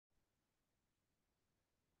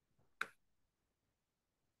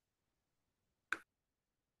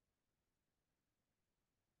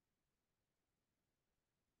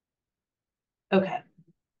Okay.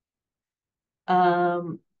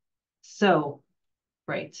 Um, so,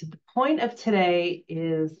 right. So the point of today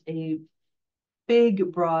is a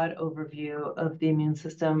big, broad overview of the immune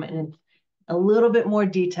system and a little bit more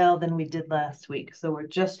detail than we did last week. So we're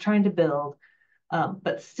just trying to build,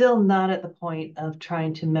 but still not at the point of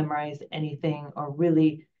trying to memorize anything or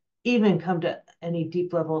really even come to any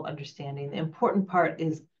deep level of understanding. The important part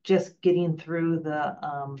is just getting through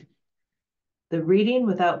the reading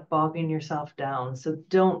without bogging yourself down. So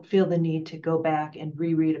don't feel the need to go back and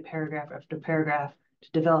reread a paragraph after paragraph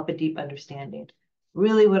to develop a deep understanding.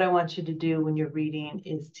 Really, what I want you to do when you're reading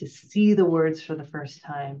is to see the words for the first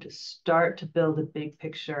time, to start to build a big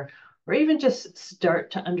picture, or even just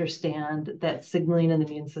start to understand that signaling in the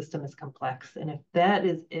immune system is complex. And if that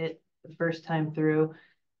is it the first time through,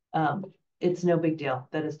 it's no big deal.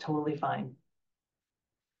 That is totally fine.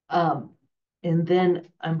 Um, and then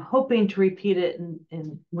I'm hoping to repeat it.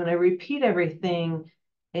 And when I repeat everything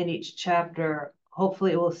in each chapter,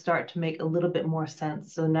 hopefully it will start to make a little bit more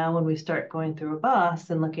sense. So now when we start going through a bus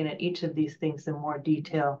and looking at each of these things in more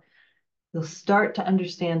detail, you'll start to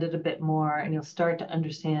understand it a bit more, and you'll start to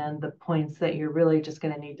understand the points that you're really just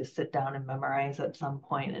going to need to sit down and memorize at some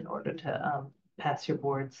point in order to pass your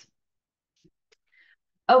boards.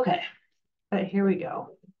 Okay, but here we go.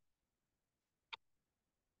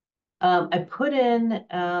 I put in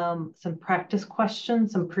some practice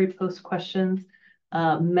questions, some pre-post questions.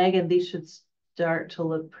 Megan, these should start to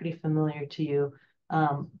look pretty familiar to you,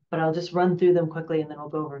 but I'll just run through them quickly and then we'll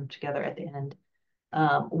go over them together at the end.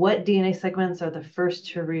 What DNA segments are the first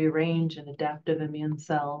to rearrange in adaptive immune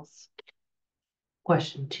cells?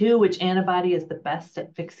 Question 2, which antibody is the best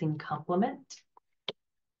at fixing complement?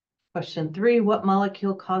 Question 3, what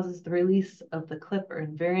molecule causes the release of the clip or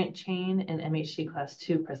invariant chain in MHC class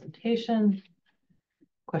 2 presentation?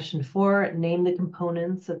 Question 4, name the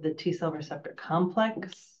components of the T cell receptor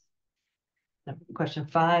complex. Question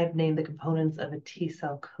 5, name the components of a T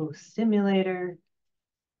cell co-stimulator.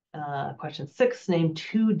 Question 6, name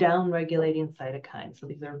 2 down-regulating cytokines. So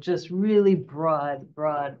these are just really broad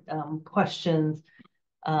questions,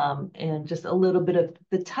 and just a little bit of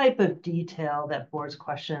the type of detail that board's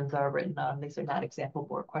questions are written on. These are not example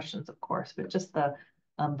board questions, of course, but just the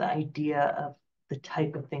idea of the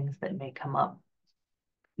type of things that may come up.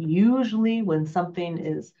 Usually when something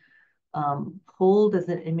is pulled as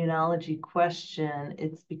an immunology question,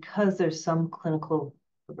 it's because there's some clinical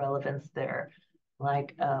relevance there,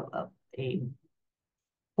 like a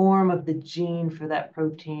form of the gene for that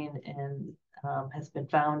protein and has been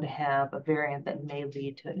found to have a variant that may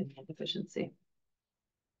lead to an immune deficiency.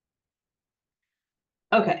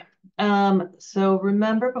 Okay, so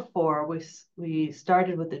remember before we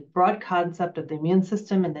started with the broad concept of the immune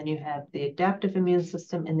system, and then you have the adaptive immune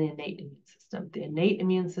system and the innate immune system. The innate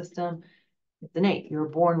immune system, it's innate, you're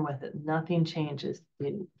born with it, nothing changes.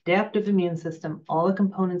 The adaptive immune system, all the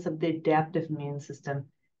components of the adaptive immune system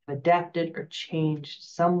have adapted or changed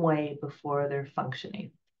some way before they're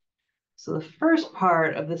functioning. So the first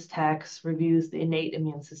part of this text reviews the innate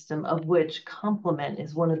immune system, of which complement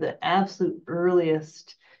is one of the absolute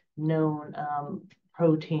earliest known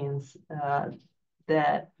proteins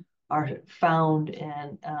that are found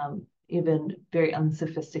in even very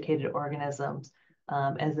unsophisticated organisms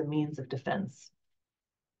as a means of defense.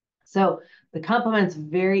 So the complement's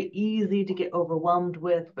very easy to get overwhelmed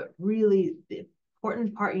with, but really the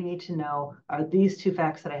important part you need to know are these 2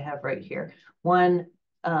 facts that I have right here. One,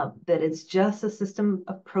 that it's just a system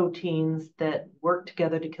of proteins that work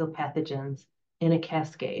together to kill pathogens in a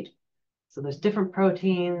cascade. So there's different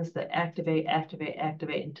proteins that activate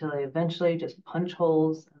until they eventually just punch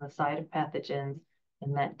holes in the side of pathogens,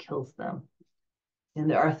 and that kills them. And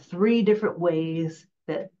there are 3 different ways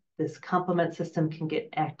that this complement system can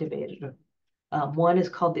get activated. One is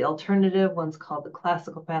called the alternative, one's called the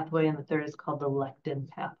classical pathway, and the third is called the lectin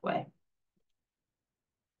pathway.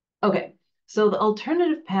 Okay, so the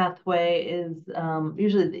alternative pathway is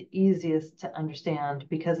usually the easiest to understand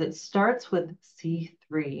because it starts with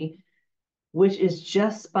C3, which is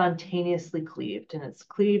just spontaneously cleaved, and it's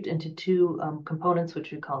cleaved into 2 components,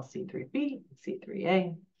 which we call C3b and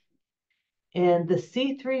C3a. And the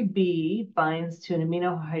C3b binds to an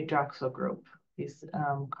amino hydroxyl group, these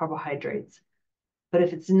carbohydrates. But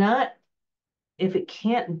if it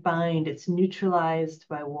can't bind, it's neutralized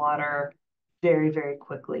by water very, very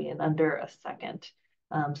quickly in under a second.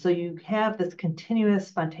 So you have this continuous,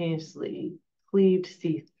 spontaneously cleaved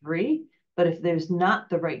C3, but if there's not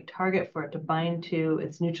the right target for it to bind to,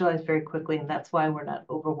 it's neutralized very quickly, and that's why we're not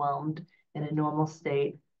overwhelmed in a normal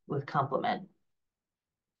state with complement.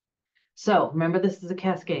 So remember, this is a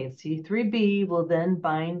cascade. C3b will then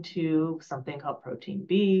bind to something called protein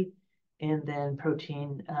B, and then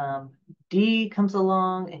protein D comes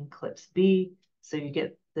along and clips B. So you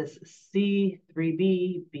get this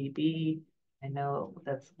C3b, BB. I know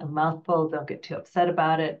that's a mouthful. Don't get too upset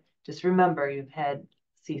about it. Just remember, you've had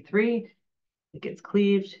C3, it gets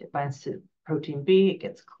cleaved, it binds to protein B, it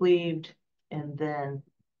gets cleaved, and then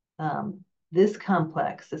this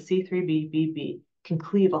complex, the C3b-BB, can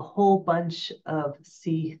cleave a whole bunch of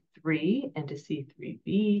C3 into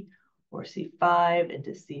C3b or C5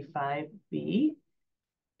 into C5b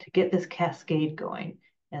to get this cascade going.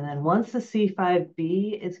 And then once the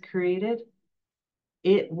C5b is created,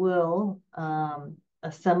 it will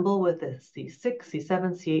assemble with a C6,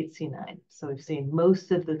 C7, C8, C9. So we've seen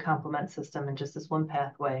most of the complement system in just this one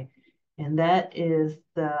pathway. And that is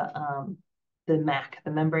the MAC,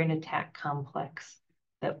 the membrane attack complex.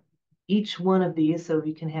 That each one of these, so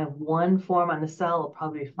we can have one form on the cell will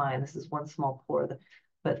probably be fine. This is one small pore.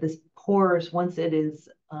 But this pores, once it is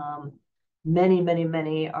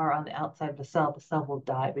many are on the outside of the cell will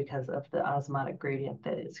die because of the osmotic gradient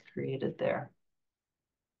that is created there.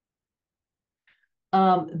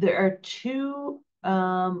 There are two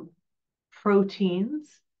proteins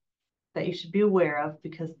that you should be aware of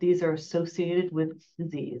because these are associated with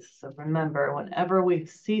disease. So remember, whenever we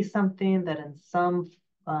see something that in some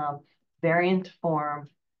variant form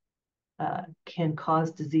can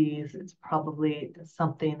cause disease, it's probably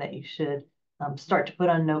something that you should start to put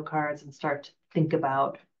on note cards and start to think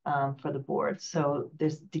about for the board. So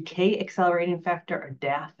there's decay accelerating factor, or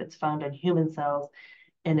DAF. It's found in human cells,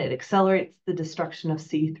 and it accelerates the destruction of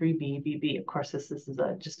C3b-BB. Of course, this is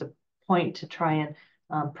just a point to try and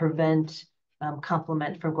prevent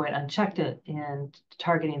complement from going unchecked and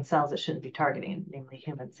targeting cells it shouldn't be targeting, namely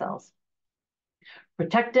human cells.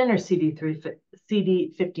 Protectin, or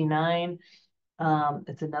CD59,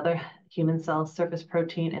 it's another human cell surface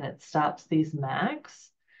protein, and it stops these MACs.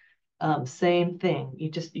 Same thing.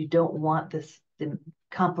 You don't want the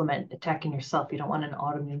complement attacking yourself. You don't want an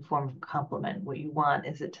autoimmune form of complement. What you want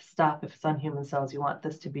is it to stop. If it's on human cells, you want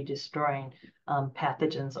this to be destroying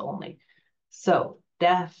pathogens only. So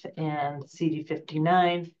DAF and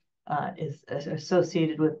CD59 is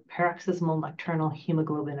associated with paroxysmal nocturnal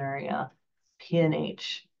hemoglobinuria,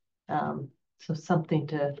 PNH. So something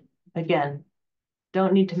to, again,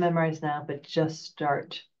 don't need to memorize now, but just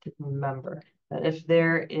start to remember that if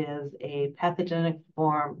there is a pathogenic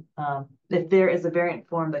form, if there is a variant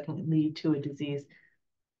form that can lead to a disease,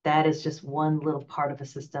 that is just one little part of a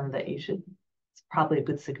system that it's probably a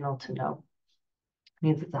good signal to know. It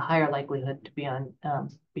means it's a higher likelihood to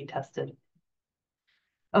be tested.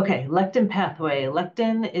 Okay, lectin pathway.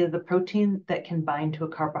 Lectin is a protein that can bind to a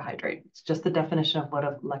carbohydrate. It's just the definition of what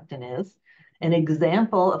a lectin is. An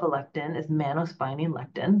example of a lectin is mannose binding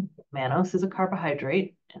lectin. Mannose is a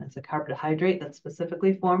carbohydrate, and it's a carbohydrate that's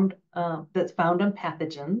specifically formed, that's found on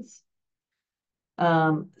pathogens.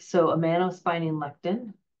 So a mannose binding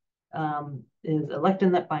lectin is a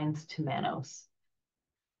lectin that binds to mannose.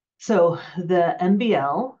 So the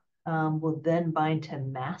MBL will then bind to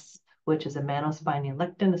MASP, which is a mannose binding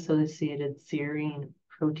lectin associated serine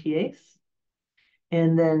protease.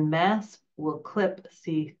 And then MASP will clip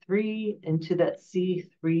C3 into that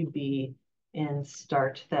C3b and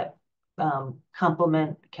start that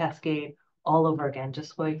complement cascade all over again,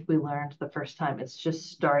 just like we learned the first time. It's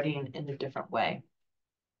just starting in a different way.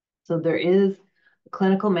 So there is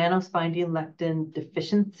clinical mannose binding lectin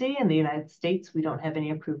deficiency in the United States. We don't have any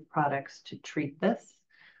approved products to treat this.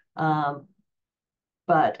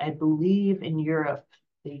 But I believe in Europe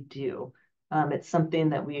they do. It's something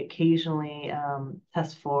that we occasionally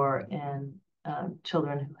test for in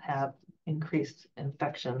children who have increased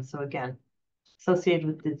infection. So again, associated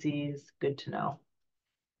with disease, good to know.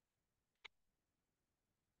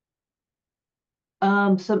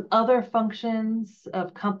 Some other functions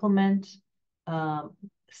of complement,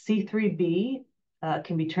 C3b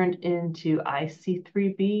can be turned into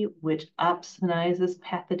IC3b, which opsonizes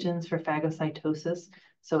pathogens for phagocytosis.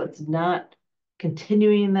 So it's not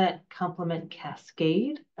continuing that complement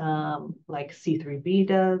cascade like C3b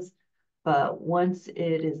does, but once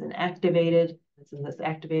it is inactivated, it's in this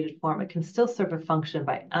activated form, it can still serve a function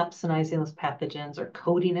by opsonizing those pathogens or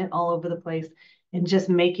coating it all over the place and just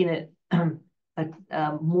making it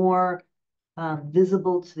more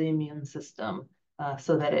visible to the immune system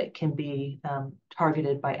so that it can be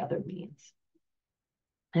targeted by other means.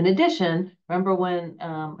 In addition, remember when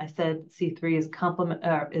I said C3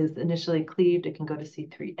 is initially cleaved, it can go to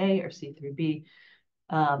C3a or C3b.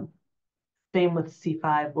 Same with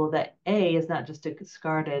C5. Well, that A is not just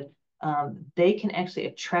discarded. they can actually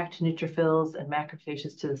attract neutrophils and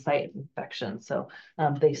macrophages to the site of infection. So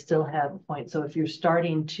they still have a point. So if you're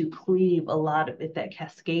starting to cleave a lot of, if that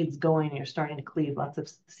cascade's going and you're starting to cleave lots of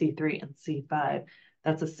C3 and C5,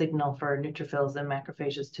 that's a signal for neutrophils and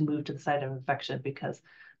macrophages to move to the site of infection, because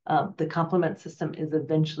the complement system is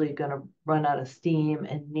eventually going to run out of steam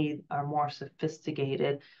and need our more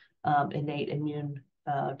sophisticated innate immune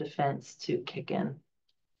defense to kick in.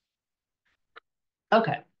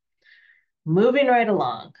 Okay, moving right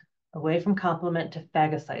along, away from complement to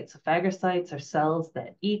phagocytes. So phagocytes are cells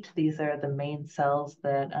that eat. These are the main cells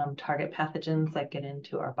that target pathogens that get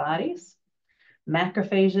into our bodies.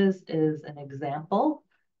 Macrophages is an example.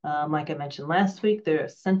 Like I mentioned last week, they're a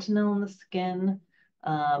sentinel in the skin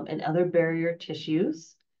and other barrier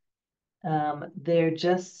tissues. They're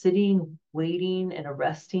just sitting, waiting in a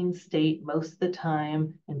resting state most of the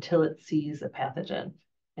time until it sees a pathogen.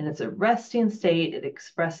 And it's a resting state. It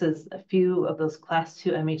expresses a few of those class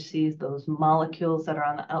 2 MHCs, those molecules that are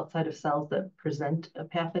on the outside of cells that present a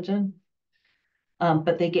pathogen.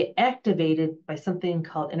 But they get activated by something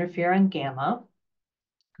called interferon gamma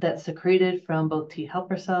that's secreted from both T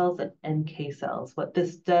helper cells and NK cells. What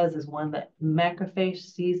this does is, when the macrophage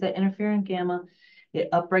sees that interferon gamma, it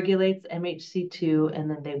upregulates MHC2, and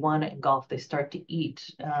then they want to engulf. They start to eat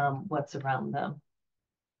what's around them.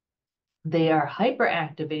 They are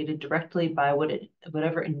hyperactivated directly by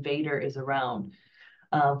whatever invader is around.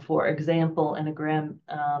 For example, in a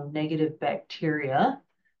gram-negative bacteria,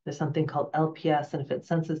 there's something called LPS, and if it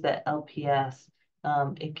senses that LPS,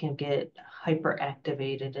 it can get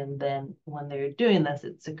hyperactivated, and then when they're doing this,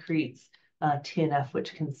 it secretes TNF,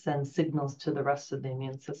 which can send signals to the rest of the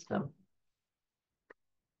immune system.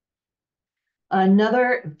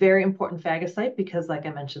 Another very important phagocyte, because like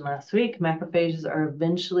I mentioned last week, macrophages are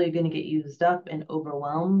eventually going to get used up and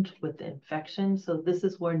overwhelmed with the infection. So this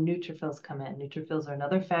is where neutrophils come in. Neutrophils are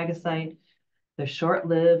another phagocyte. They're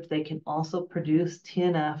short-lived. They can also produce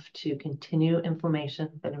TNF to continue inflammation,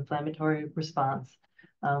 that inflammatory response.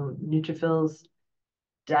 Neutrophils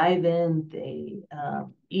dive in, they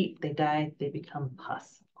eat, they die, they become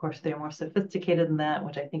pus. Of course, they're more sophisticated than that,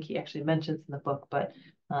 which I think he actually mentions in the book, but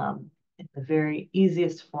in the very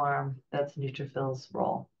easiest form, that's neutrophils'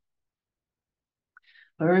 role.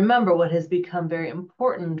 But remember, what has become very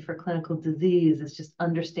important for clinical disease is just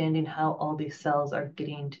understanding how all these cells are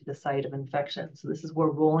getting to the site of infection. So this is where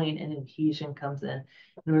rolling and adhesion comes in. And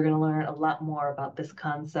we're going to learn a lot more about this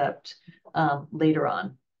concept later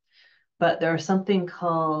on. But there are something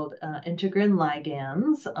called integrin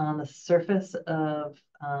ligands on the surface of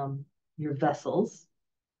your vessels.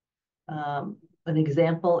 An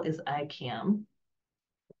example is ICAM.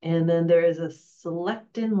 And then there is a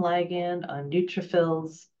selectin ligand on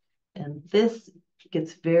neutrophils. And this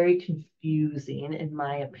gets very confusing, in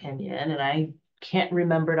my opinion. And I can't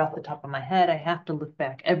remember it off the top of my head. I have to look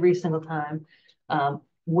back every single time,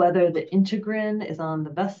 whether the integrin is on the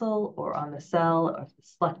vessel or on the cell, or if the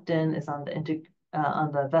selectin is on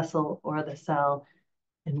the vessel or the cell,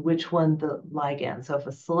 and which one the ligand. So if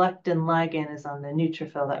a selectin ligand is on the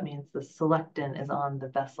neutrophil, that means the selectin is on the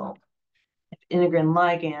vessel. If integrin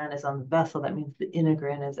ligand is on the vessel, that means the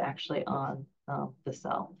integrin is actually on the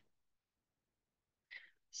cell.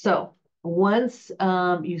 So once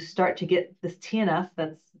you start to get this TNF,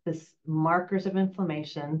 that's this markers of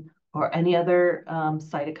inflammation, or any other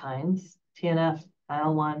cytokines, TNF,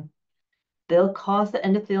 IL-1, they'll cause the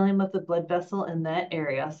endothelium of the blood vessel in that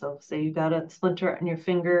area. So say you got a splinter on your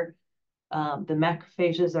finger, the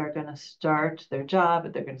macrophages are going to start their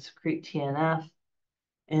job, they're going to secrete TNF.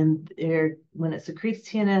 And when it secretes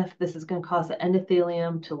TNF, this is going to cause the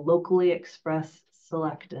endothelium to locally express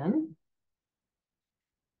selectin.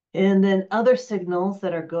 And then other signals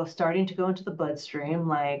that are starting to go into the bloodstream,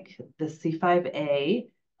 like the C5a,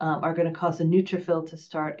 are going to cause a neutrophil to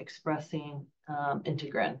start expressing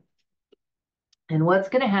integrin. And what's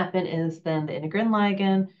going to happen is then the integrin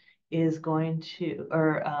ligand is going to,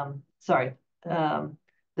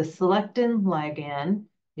 the selectin ligand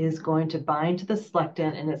is going to bind to the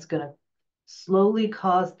selectin, and it's going to slowly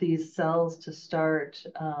cause these cells to start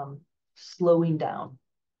slowing down.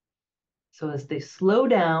 So as they slow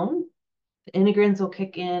down, the integrins will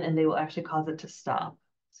kick in and they will actually cause it to stop.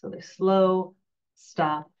 So they slow,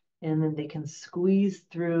 stop, and then they can squeeze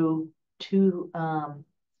through two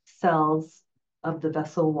cells of the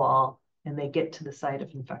vessel wall, and they get to the site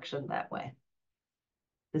of infection that way.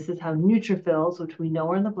 This is how neutrophils, which we know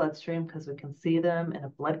are in the bloodstream because we can see them in a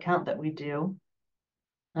blood count that we do,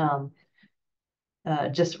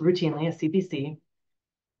 just routinely, a CBC.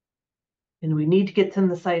 And we need to get to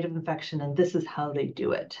the site of infection, and this is how they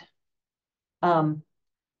do it.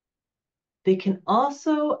 They can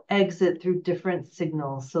also exit through different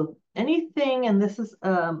signals. So anything, and this is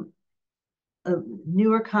a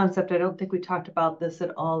newer concept. I don't think we talked about this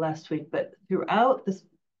at all last week, but throughout this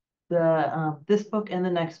book and the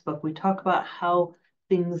next book, we talk about how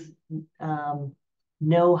things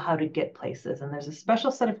know how to get places. And there's a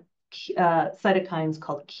special set of cytokines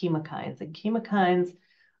called chemokines, and chemokines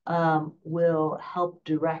will help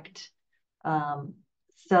direct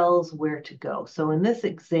cells where to go. So in this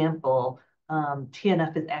example,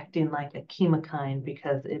 TNF is acting like a chemokine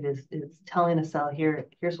because it's telling a cell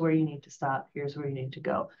here's where you need to stop, here's where you need to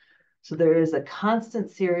go. So there is a constant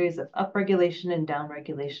series of upregulation and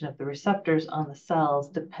downregulation of the receptors on the cells,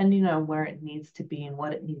 depending on where it needs to be and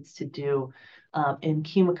what it needs to do. And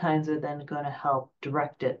chemokines are then going to help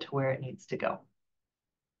direct it to where it needs to go.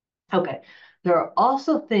 Okay, there are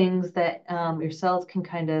also things that your cells can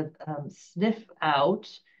kind of sniff out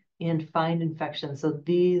and find infections. So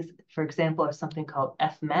these, for example, are something called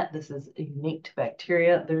FMET. This is unique to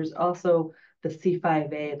bacteria. There's also the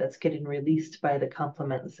C5a that's getting released by the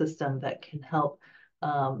complement system that can help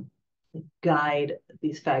guide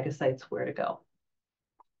these phagocytes where to go.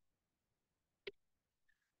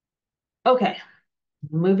 Okay,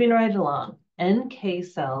 moving right along. NK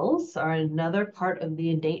cells are another part of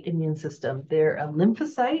the innate immune system. They're a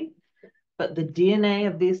lymphocyte, but the DNA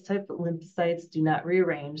of these type of lymphocytes do not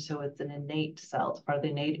rearrange, so it's an innate cell. It's part of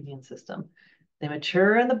the innate immune system. They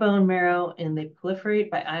mature in the bone marrow and they proliferate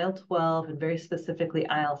by IL-12 and very specifically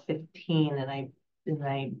IL-15. And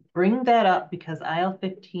I bring that up because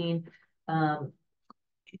IL-15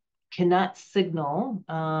 cannot signal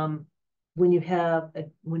when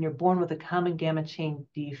you're born with a common gamma chain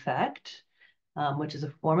defect, which is a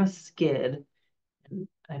form of SCID.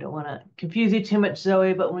 I don't want to confuse you too much,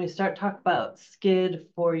 Zoe, but when we start talking about SCID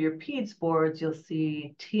for your PEDS boards, you'll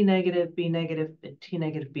see T negative, B negative, and T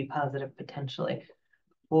negative, B positive potentially.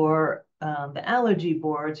 For the allergy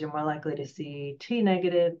boards, you're more likely to see T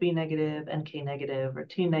negative, B negative, NK negative, or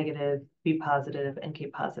T negative, B positive,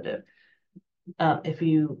 NK positive. If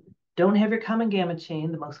you don't have your common gamma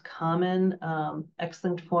chain, the most common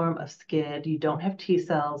X-linked form of SCID, you don't have T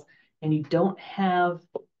cells, and you don't have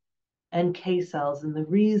NK cells, and the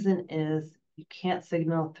reason is you can't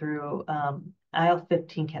signal through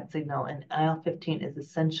IL-15 can't signal, and IL-15 is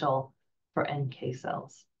essential for NK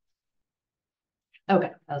cells.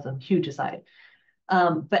 Okay, that was a huge aside.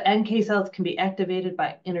 But NK cells can be activated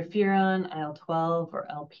by interferon, IL-12, or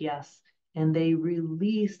LPS, and they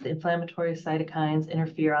release the inflammatory cytokines,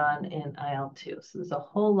 interferon, and IL-2. So there's a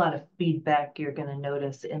whole lot of feedback you're going to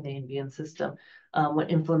notice in the immune system when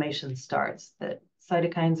inflammation starts, that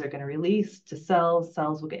cytokines are going to release to cells,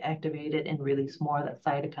 cells will get activated and release more of that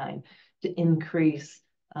cytokine to increase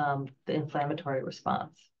the inflammatory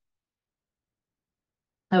response.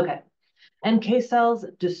 Okay. NK cells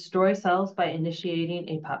destroy cells by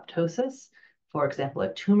initiating apoptosis. For example,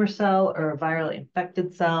 a tumor cell or a virally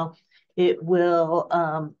infected cell. It will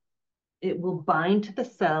bind to the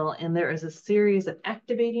cell, and there is a series of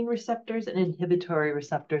activating receptors and inhibitory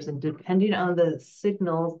receptors, and depending on the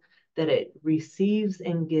signals that it receives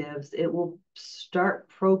and gives, it will start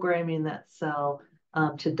programming that cell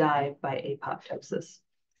to die by apoptosis.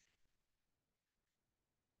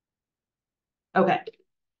 Okay.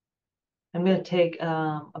 I'm going to take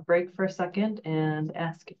a break for a second and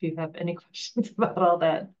ask if you have any questions about all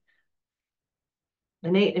that.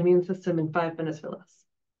 Innate immune system in 5 minutes or less.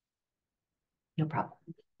 No problem.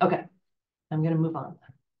 Okay, I'm going to move on.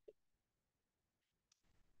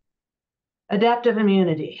 Adaptive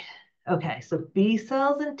immunity. Okay, so B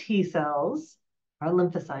cells and T cells are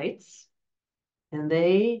lymphocytes, and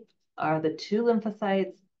they are the two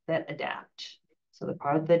lymphocytes that adapt. So they're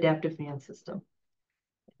part of the adaptive immune system.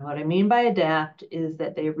 And what I mean by adapt is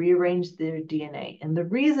that they rearrange their DNA. And the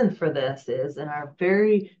reason for this is in our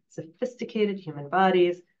very sophisticated human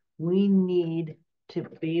bodies, we need to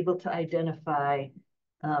be able to identify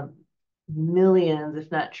millions, if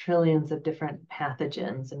not trillions, of different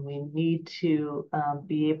pathogens. And we need to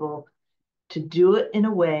be able to do it in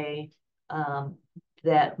a way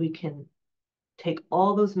that we can take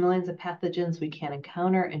all those millions of pathogens we can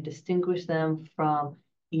encounter and distinguish them from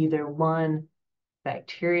either one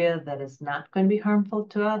bacteria that is not going to be harmful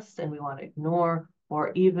to us and we want to ignore,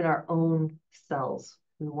 or even our own cells.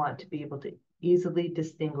 We want to be able to easily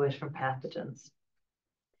distinguish from pathogens.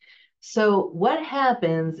 So what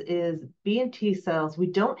happens is B and T cells, we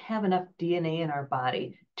don't have enough DNA in our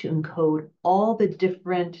body to encode all the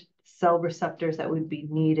different cell receptors that would be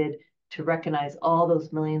needed to recognize all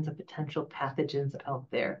those millions of potential pathogens out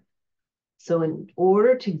there. So in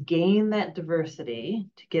order to gain that diversity,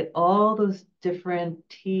 to get all those different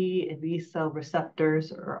T and B cell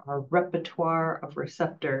receptors or our repertoire of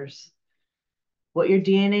receptors, what your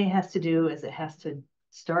DNA has to do is it has to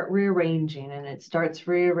start rearranging, and it starts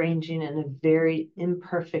rearranging in a very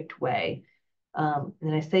imperfect way. And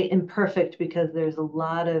I say imperfect because there's a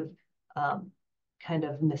lot of kind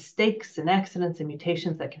of mistakes and accidents and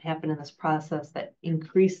mutations that can happen in this process that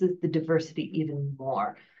increases the diversity even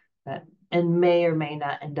more, and may or may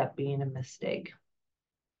not end up being a mistake.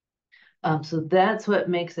 So that's what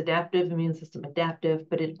makes adaptive immune system adaptive,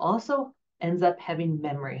 but it also ends up having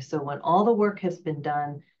memory. So when all the work has been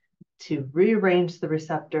done to rearrange the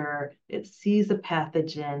receptor, it sees a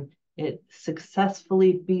pathogen, it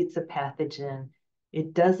successfully beats a pathogen.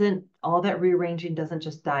 It doesn't, all that rearranging doesn't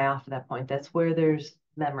just die off at that point. That's where there's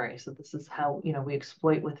memory. So this is how, we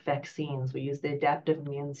exploit with vaccines. We use the adaptive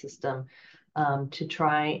immune system to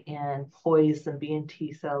try and poise some B and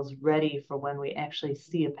T cells ready for when we actually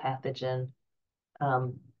see a pathogen,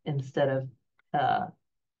 instead of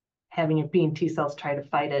having your B and T cells try to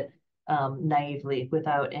fight it naively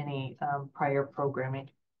without any prior programming.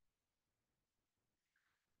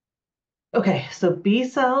 Okay, so B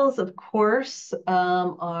cells, of course,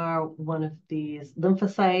 are one of these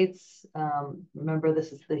lymphocytes. Remember,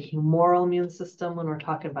 this is the humoral immune system when we're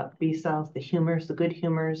talking about B cells, the humors, the good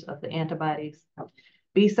humors of the antibodies.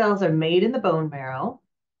 B cells are made in the bone marrow,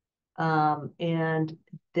 and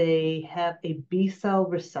they have a B cell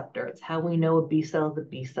receptor. It's how we know a B cell is a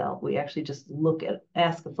B cell. We actually just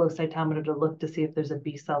ask the flow cytometer to look to see if there's a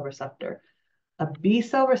B cell receptor. A B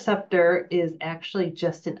cell receptor is actually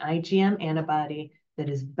just an IgM antibody that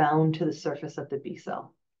is bound to the surface of the B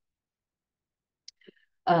cell.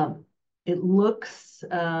 It looks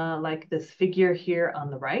like this figure here on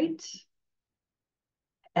the right,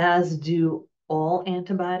 as do all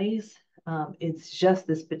antibodies. It's just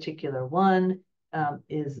this particular one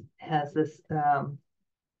has this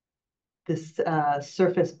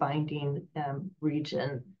surface binding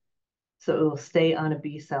region, so it will stay on a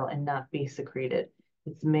B cell and not be secreted.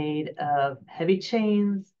 It's made of heavy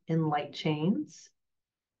chains and light chains.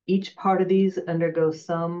 Each part of these undergoes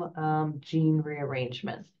some gene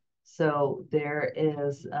rearrangement. So there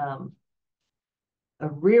is a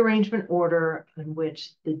rearrangement order in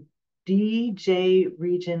which the DJ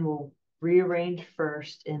region will rearrange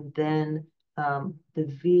first, and then the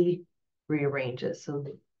V rearranges. So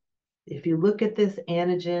if you look at this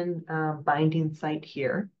antigen binding site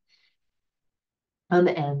here on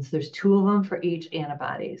the ends, there's 2 of them for each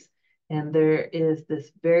antibodies. And there is this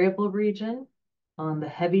variable region on the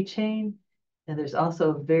heavy chain, and there's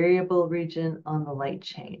also a variable region on the light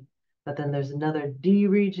chain. But then there's another D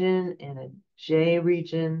region and a J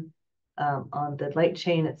region. On the light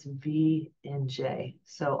chain, it's V and J.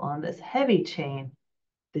 So on this heavy chain,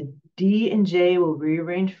 the D and J will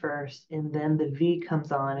rearrange first, and then the V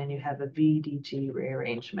comes on, and you have a VDG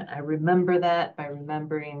rearrangement. I remember that by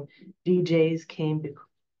remembering DJs came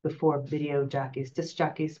before video jockeys. Disc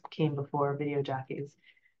jockeys came before video jockeys.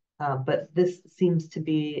 But this seems to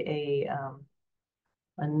be a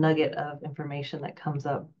nugget of information that comes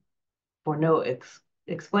up for no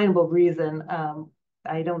explainable reason.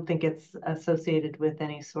 I don't think it's associated with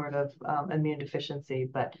any sort of immune deficiency,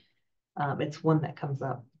 but it's one that comes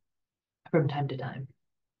up from time to time.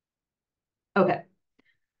 Okay,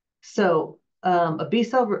 so a B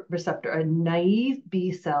cell receptor, a naive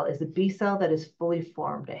B cell is a B cell that is fully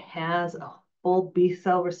formed. It has a full B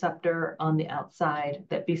cell receptor on the outside.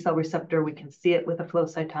 That B cell receptor, we can see it with a flow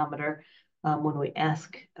cytometer when we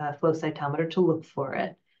ask a flow cytometer to look for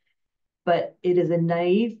it. But it is a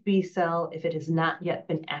naive B cell if it has not yet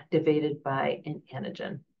been activated by an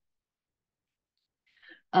antigen.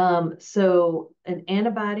 So an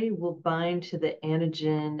antibody will bind to the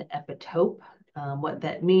antigen epitope. What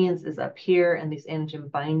that means is up here in these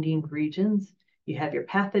antigen binding regions, you have your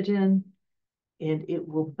pathogen, and it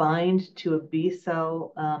will bind to a B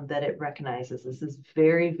cell that it recognizes. This is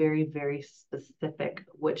very, very, very specific,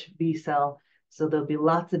 which B cell. So there'll be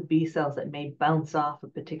lots of B cells that may bounce off a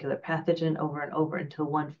particular pathogen over and over until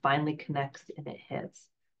one finally connects and it hits.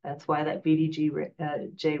 That's why that VDG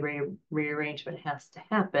rearrangement has to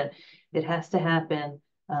happen. It has to happen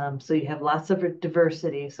so you have lots of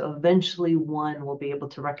diversity. So eventually one will be able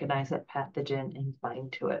to recognize that pathogen and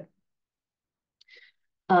bind to it.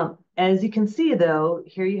 As you can see, though,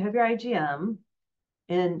 here you have your IgM,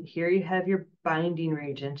 and here you have your binding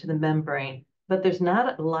region to the membrane, but there's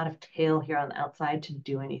not a lot of tail here on the outside to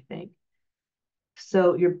do anything.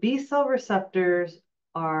 So your B cell receptors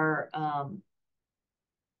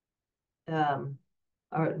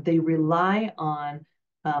they rely on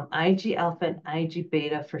Ig alpha and Ig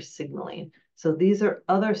beta for signaling. So these are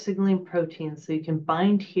other signaling proteins. So you can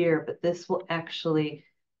bind here, but this will actually,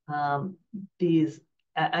 these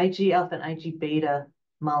Ig alpha and Ig beta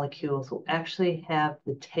molecules will actually have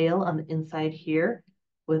the tail on the inside here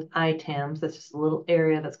with ITAMs. That's just a little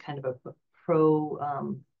area that's kind of a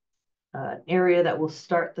area that will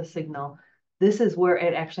start the signal. This is where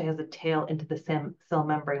it actually has a tail into the cell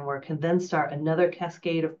membrane where it can then start another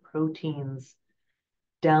cascade of proteins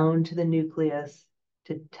down to the nucleus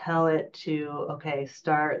to tell it to, okay,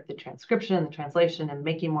 start the transcription, the translation, and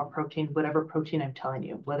making more protein, whatever protein I'm telling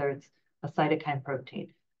you, whether it's a cytokine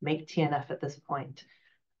protein, make TNF at this point,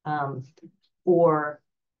 or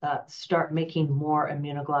start making more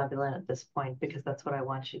immunoglobulin at this point, because that's what I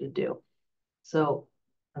want you to do. So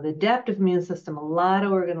the adaptive immune system, a lot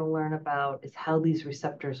of what we're going to learn about is how these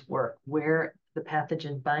receptors work, where the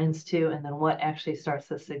pathogen binds to, and then what actually starts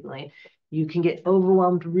the signaling. You can get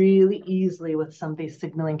overwhelmed really easily with some of these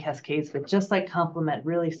signaling cascades, but just like complement,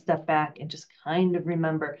 really step back and just kind of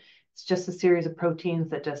remember it's just a series of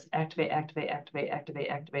proteins that just activate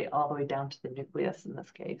all the way down to the nucleus in this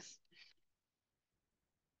case.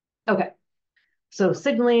 Okay. So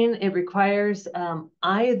signaling, it requires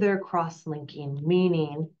either cross-linking,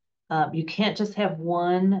 meaning you can't just have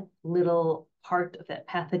one little part of that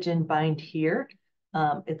pathogen bind here.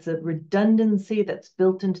 It's a redundancy that's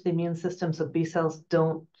built into the immune system so B cells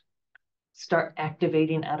don't start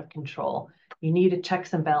activating out of control. You need a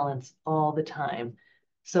checks and balance all the time.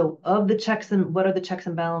 So of the checks and what are the checks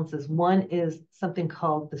and balances? One is something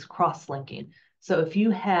called this cross-linking. So if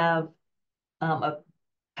you have a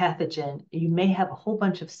pathogen, you may have a whole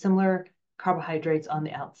bunch of similar carbohydrates on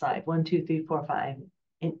the outside, 1, 2, 3, 4, 5.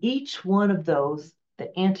 And each one of those, the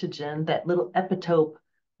antigen, that little epitope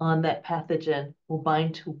on that pathogen will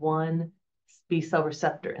bind to one B cell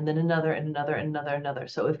receptor, and then another, and another, and another, and another.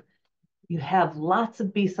 So if you have lots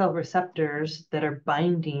of B cell receptors that are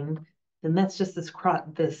binding, then that's just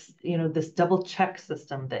this double check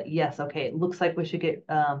system that, yes, okay, it looks like we should get,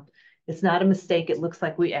 it's not a mistake. It looks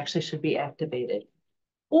like we actually should be activated.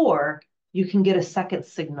 Or you can get a second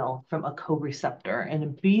signal from a co-receptor. In a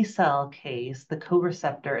B cell case, the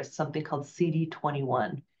co-receptor is something called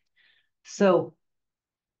CD21. So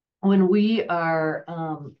when we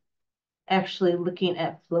are actually looking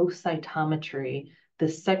at flow cytometry, the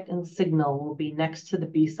second signal will be next to the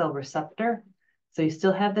B cell receptor. So you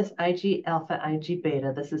still have this Ig alpha, Ig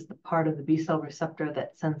beta. This is the part of the B cell receptor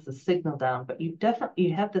that sends the signal down, but you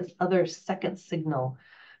have this other second signal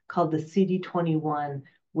called the CD21,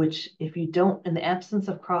 which if you don't, in the absence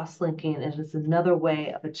of cross-linking, it is another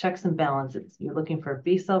way of a checks and balances. You're looking for a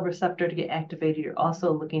B cell receptor to get activated. You're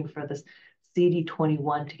also looking for this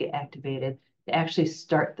CD21 to get activated to actually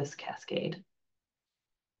start this cascade.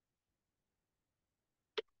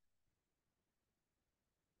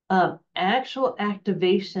 Actual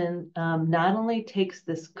activation not only takes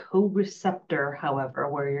this co-receptor, however,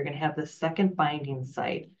 where you're going to have the second binding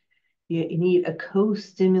site, you need a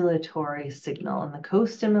co-stimulatory signal. And the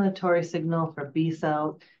co-stimulatory signal for B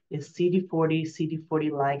cells is CD40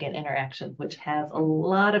 ligand interaction, which has a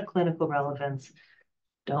lot of clinical relevance.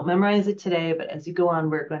 Don't memorize it today, but as you go on,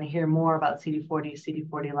 we're going to hear more about CD40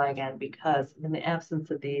 ligand, because in the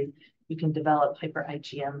absence of these, you can develop hyper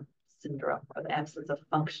IgM syndrome, or the absence of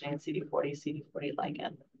functioning CD40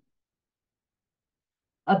 ligand.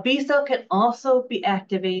 A B cell can also be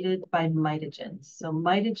activated by mitogens. So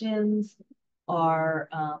mitogens are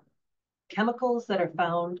chemicals that are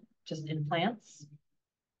found just in plants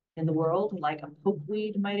in the world, like a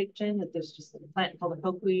pokeweed mitogen. There's just a plant called a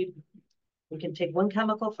pokeweed. We can take one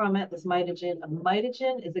chemical from it, this mitogen. A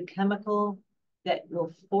mitogen is a chemical that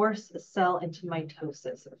will force a cell into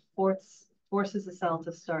mitosis, or forces a cell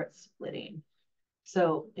to start splitting.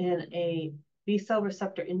 So in a B cell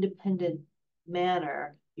receptor independent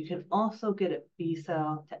manner, you can also get a B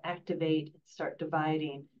cell to activate and start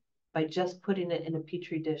dividing by just putting it in a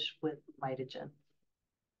petri dish with mitogen.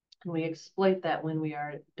 And we exploit that when we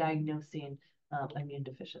are diagnosing immune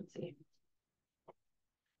deficiency.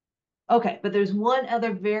 Okay, but there's one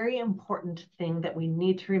other very important thing that we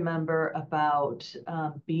need to remember about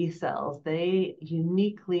B cells. They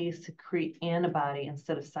uniquely secrete antibody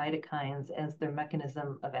instead of cytokines as their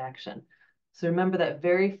mechanism of action. So remember that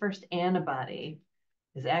very first antibody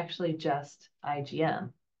is actually just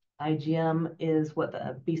IgM. IgM is what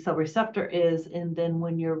the B cell receptor is, and then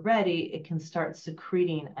when you're ready, it can start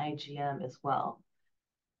secreting IgM as well.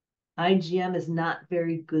 IgM is not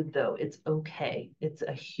very good, though. It's okay. It's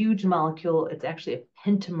a huge molecule. It's actually a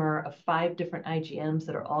pentamer of 5 different IgMs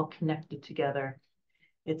that are all connected together.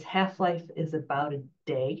 Its half-life is about a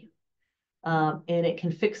day. and it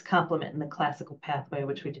can fix complement in the classical pathway,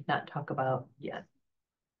 which we did not talk about yet.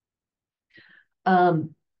 To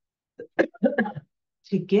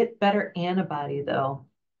get better antibody, though,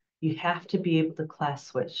 you have to be able to class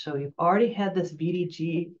switch. So you've already had this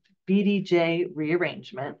BDJ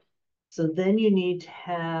rearrangement. So then you need to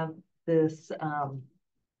have this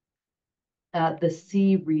the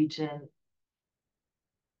C region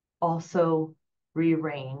also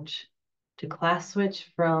rearrange to class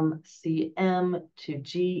switch from CM to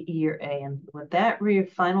G, E, or A. And what that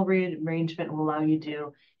final rearrangement will allow you to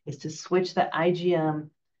do is to switch the IgM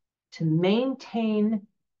to maintain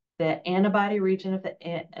the antibody region of the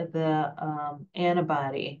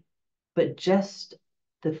antibody, but just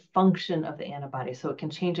the function of the antibody. So it can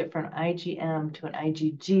change it from an IgM to an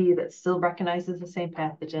IgG that still recognizes the same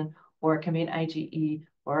pathogen, or it can be an IgE,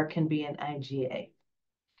 or it can be an IgA.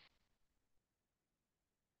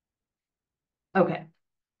 Okay.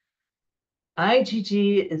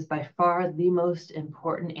 IgG is by far the most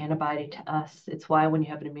important antibody to us. It's why when you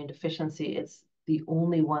have an immune deficiency, it's the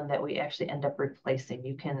only one that we actually end up replacing.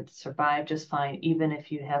 You can survive just fine, even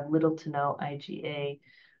if you have little to no IgA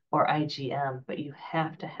or IgM, but you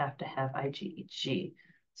have to have IgG.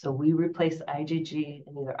 So we replace IgG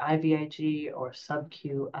in either IVIG or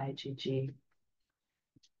sub-Q IgG.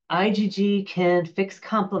 IgG can fix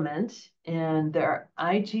complement, and there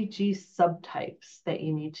are IgG subtypes that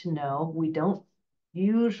you need to know. We don't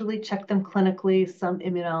usually check them clinically. Some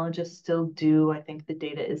immunologists still do. I think the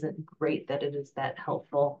data isn't great that it is that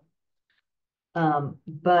helpful.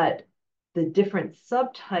 But the different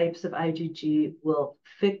subtypes of IgG will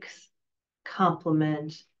fix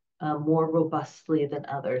complement more robustly than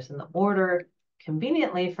others. And the order,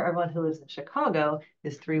 conveniently for everyone who lives in Chicago,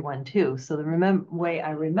 is 312. So the way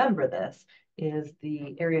I remember this is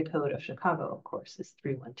the area code of Chicago, of course, is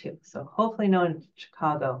 312. So hopefully no one in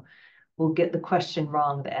Chicago will get the question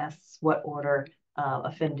wrong that asks what order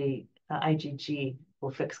affinity IgG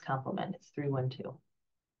will fix complement. It's 312.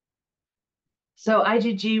 So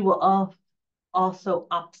IgG will also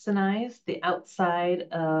opsonize the outside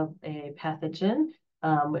of a pathogen,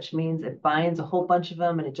 which means it binds a whole bunch of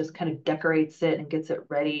them and it just kind of decorates it and gets it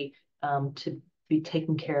ready to be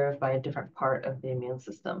taken care of by a different part of the immune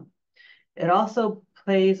system. It also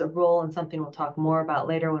plays a role in something we'll talk more about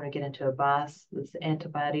later when we get into ABAS, this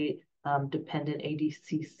antibody dependent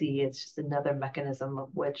ADCC. It's just another mechanism of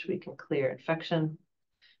which we can clear infection.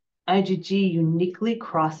 IgG uniquely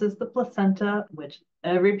crosses the placenta, which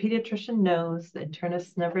every pediatrician knows, the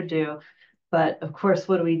internists never do. But of course,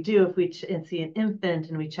 what do we do if we see an infant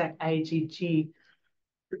and we check IgG?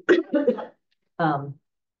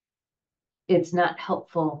 It's not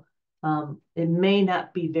helpful. It may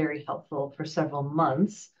not be very helpful for several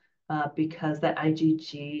months because that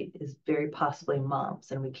IgG is very possibly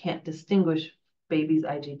mom's, and we can't distinguish baby's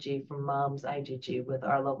IgG from mom's IgG with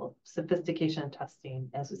our level of sophistication and testing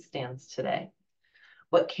as it stands today.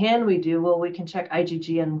 What can we do? Well, we can check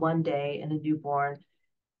IgG in one day in a newborn.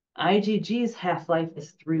 IgG's half-life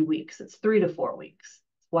is 3 weeks. It's 3 to 4 weeks.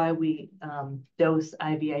 That's why we dose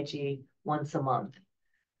IVIG once a month.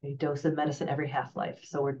 We dose the medicine every half-life.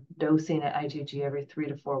 So we're dosing at IgG every 3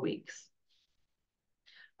 to 4 weeks.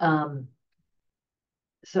 So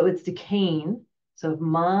it's decaying. So if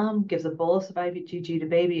mom gives a bolus of IgG to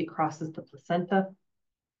baby, it crosses the placenta,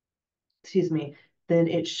 excuse me, then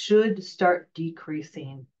it should start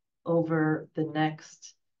decreasing over the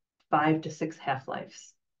next 5 to 6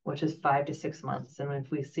 half-lives, which is 5 to 6 months. And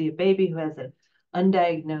if we see a baby who has an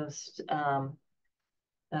undiagnosed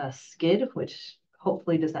SCID, which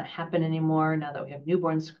hopefully does not happen anymore now that we have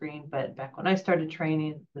newborn screen, but back when I started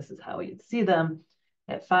training, this is how you'd see them.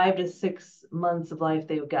 At 5 to 6 months of life,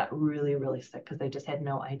 they got really, really sick because they just had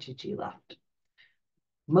no IgG left.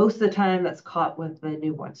 Most of the time that's caught with the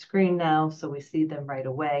newborn screen now, so we see them right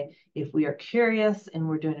away. If we are curious and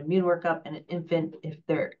we're doing immune workup in an infant, if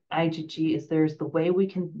their IgG is theirs, the way we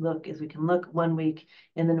can look is we can look 1 week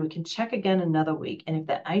and then we can check again another week. And if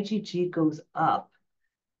the IgG goes up,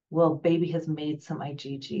 well, baby has made some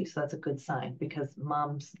IgG, so that's a good sign because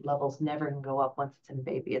mom's levels never can go up once it's in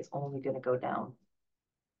baby. It's only going to go down.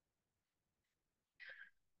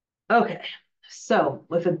 Okay, so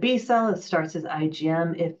with a B cell, it starts as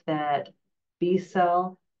IgM. If that B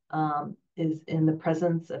cell is in the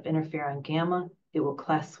presence of interferon gamma, it will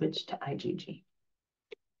class switch to IgG.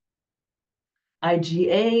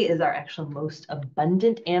 IgA is our actual most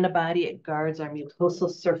abundant antibody. It guards our mucosal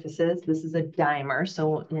surfaces. This is a dimer.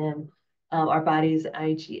 So in our body's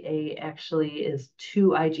IgA actually is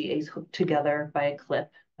 2 IgAs hooked together by a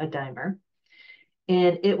clip, a dimer.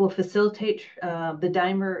 And it will facilitate the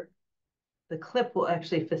dimer the clip will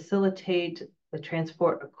actually facilitate the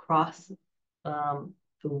transport across the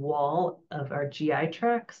wall of our GI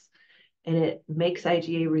tracts, and it makes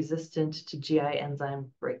IgA resistant to GI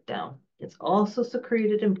enzyme breakdown. It's also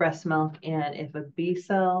secreted in breast milk, and if a B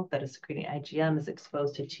cell that is secreting IgM is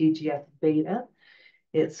exposed to TGF-beta,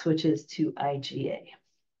 it switches to IgA.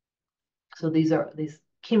 So these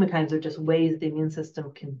chemokines are just ways the immune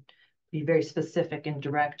system can be very specific and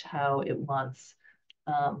direct how it wants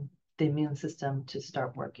the immune system to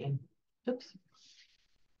start working. Oops.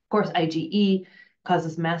 Of course, IgE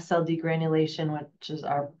causes mast cell degranulation, which is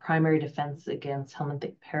our primary defense against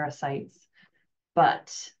helminthic parasites.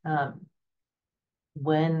 But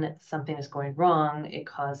when something is going wrong, it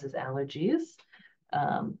causes allergies,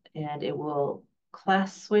 and it will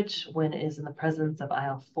class switch when it is in the presence of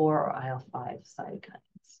IL-4 or IL-5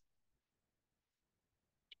 cytokines.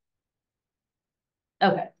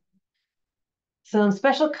 Okay. Some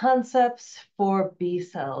special concepts for B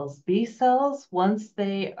cells. B cells, once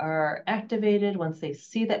they are activated, once they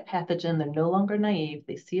see that pathogen, they're no longer naive.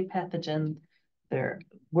 They see a pathogen, they're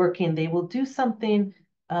working. They will do something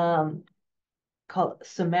called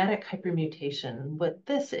somatic hypermutation. What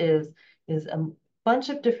this is a bunch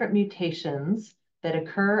of different mutations that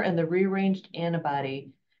occur in the rearranged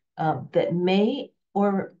antibody that may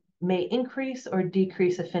increase or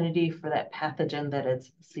decrease affinity for that pathogen that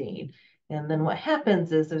it's seeing. And then what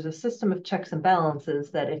happens is there's a system of checks and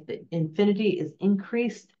balances that if the affinity is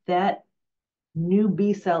increased, that new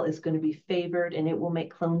B cell is going to be favored and it will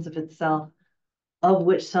make clones of itself, of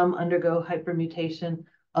which some undergo hypermutation,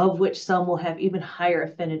 of which some will have even higher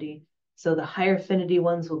affinity. So the higher affinity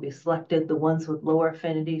ones will be selected. The ones with lower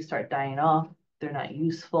affinity start dying off. They're not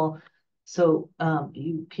useful. So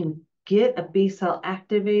you can get a B cell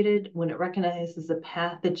activated when it recognizes a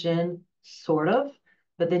pathogen, sort of,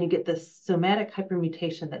 but then you get this somatic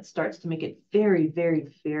hypermutation that starts to make it very,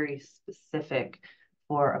 very, very specific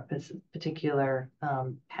for a particular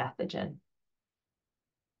pathogen.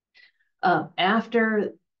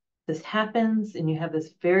 After this happens and you have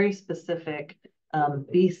this very specific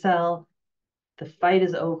B cell, the fight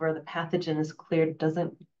is over, the pathogen is cleared, it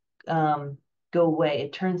doesn't go away.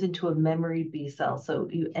 It turns into a memory B cell. So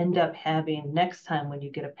you end up having, next time when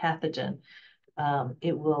you get a pathogen,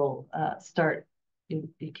 it will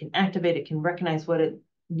it can activate, it can recognize what it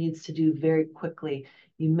needs to do very quickly.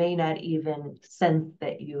 You may not even sense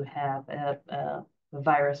that you have a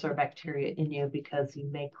virus or bacteria in you because you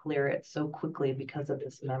may clear it so quickly because of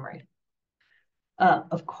this memory.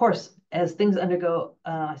 Of course, as things undergo,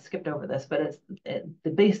 I skipped over this, but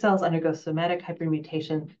the base cells undergo somatic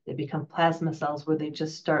hypermutation, they become plasma cells where they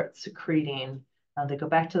just start secreting. They go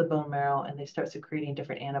back to the bone marrow and they start secreting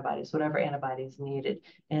different antibodies, whatever antibodies needed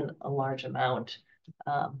in a large amount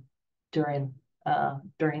during the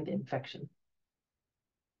infection.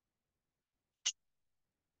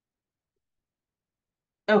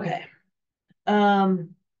 Okay.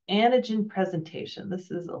 Antigen presentation.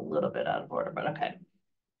 This is a little bit out of order, but okay.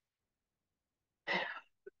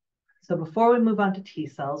 So before we move on to T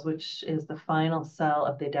cells, which is the final cell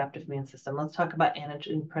of the adaptive immune system, let's talk about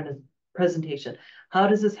antigen presentation. How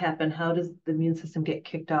does this happen? How does the immune system get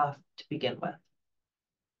kicked off to begin with?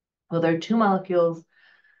 Well, there are two molecules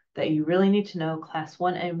that you really need to know, class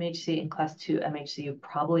 1 MHC and class 2 MHC. You've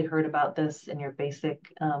probably heard about this in your basic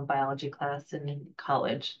biology class in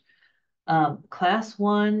college. Class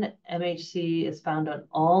 1 MHC is found on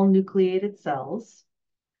all nucleated cells.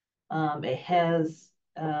 It has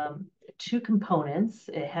two components.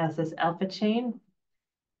 It has this alpha chain,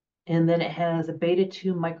 and then it has a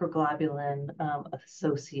beta-2 microglobulin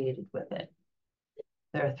associated with it.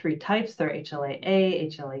 There are three types. There are HLA-A,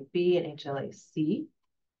 HLA-B, and HLA-C.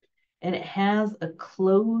 And it has a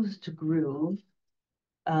closed groove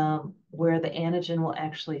where the antigen will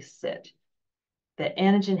actually sit. The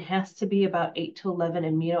antigen has to be about 8 to 11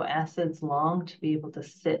 amino acids long to be able to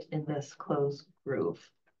sit in this closed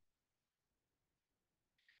groove.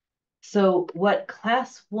 So what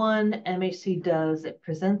class 1 MHC does, it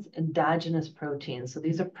presents endogenous proteins. So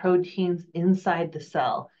these are proteins inside the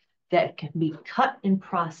cell that can be cut and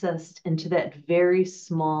processed into that very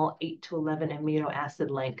small 8 to 11 amino acid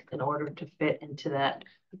length in order to fit into that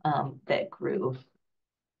groove.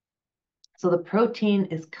 So the protein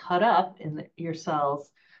is cut up in your cells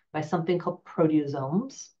by something called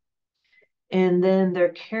proteasomes. And then they're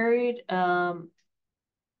carried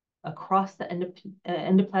across the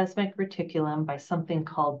endoplasmic reticulum by something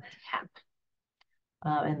called TAP.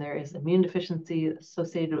 And there is immune deficiency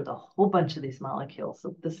associated with a whole bunch of these molecules.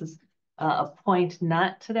 So this is a point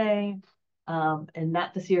not today and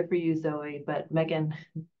not this year for you, Zoe, but Megan,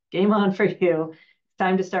 game on for you.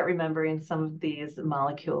 time to start remembering some of these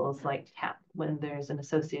molecules like TAP when there's an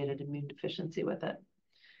associated immune deficiency with it.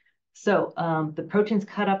 So the protein's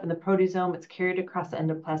cut up in the proteasome, it's carried across the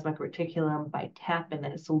endoplasmic reticulum by TAP, and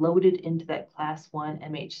then it's loaded into that class 1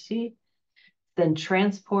 MHC, then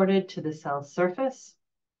transported to the cell surface.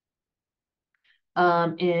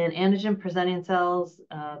 In antigen-presenting cells,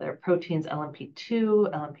 there are proteins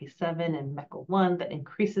LMP2, LMP7, and MECL1 that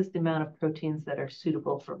increases the amount of proteins that are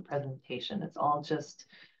suitable for presentation. It's all just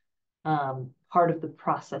part of the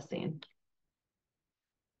processing.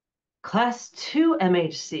 Class 2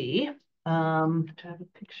 MHC, do I have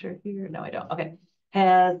a picture here? No, I don't. Okay.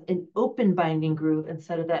 Has an open binding groove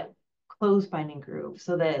instead of that closed binding groove.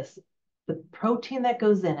 So the protein that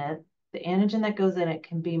goes in it, the antigen that goes in it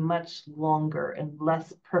can be much longer and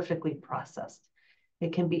less perfectly processed.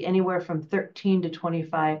 It can be anywhere from 13 to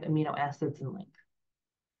 25 amino acids in length.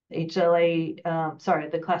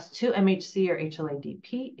 The class 2 MHC are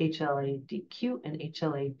HLA-DP, HLA-DQ, and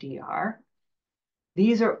HLA-DR.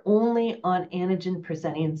 These are only on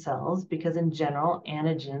antigen-presenting cells because in general,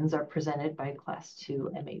 antigens are presented by class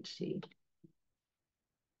 2 MHC.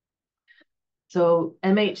 So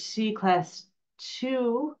MHC class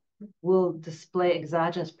 2 will display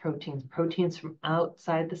exogenous proteins, proteins from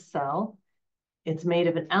outside the cell. It's made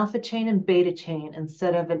of an alpha chain and beta chain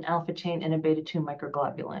instead of an alpha chain and a beta 2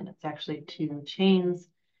 microglobulin. It's actually 2 chains.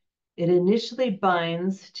 It initially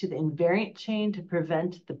binds to the invariant chain to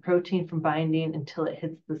prevent the protein from binding until it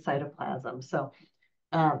hits the cytoplasm. So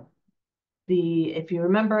if you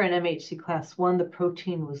remember in MHC class 1, the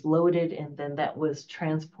protein was loaded and then that was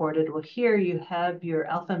transported. Well, here you have your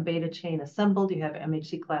alpha and beta chain assembled. You have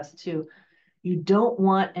MHC class 2. You don't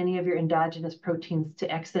want any of your endogenous proteins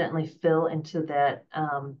to accidentally fill into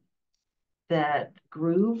that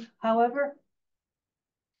groove, however.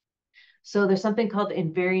 So there's something called the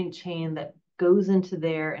invariant chain that goes into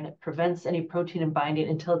there and it prevents any protein in binding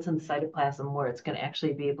until it's in the cytoplasm where it's going to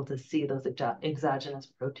actually be able to see those exogenous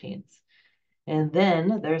proteins. And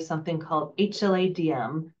then there's something called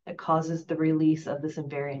HLA-DM that causes the release of this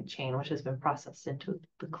invariant chain, which has been processed into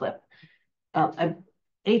the clip.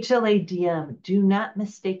 HLA-DM, do not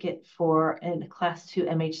mistake it for a class 2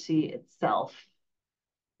 MHC itself.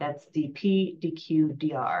 That's DP, DQ,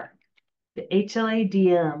 DR. The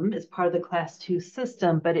HLA-DM is part of the class 2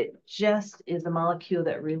 system, but it just is a molecule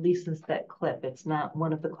that releases that clip. It's not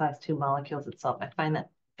one of the class 2 molecules itself. I find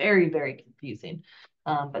that very, very confusing,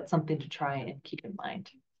 but something to try and keep in mind.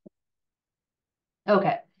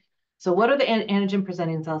 Okay, so what are the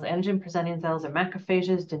antigen-presenting cells? Antigen-presenting cells are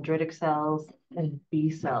macrophages, dendritic cells, and B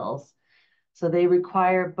cells. So they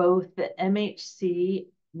require both the MHC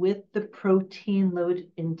with the protein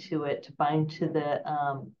loaded into it to bind to the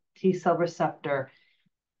T cell receptor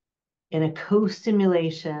in a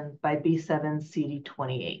co-stimulation by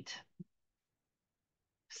B7-CD28.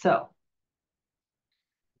 So,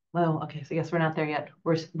 well, okay, so I guess we're not there yet.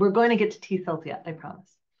 We're going to get to T cells yet, I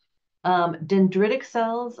promise. Dendritic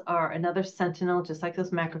cells are another sentinel, just like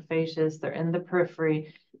those macrophages. They're in the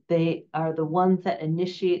periphery. They are the ones that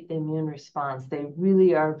initiate the immune response. They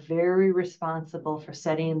really are very responsible for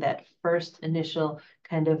setting that first initial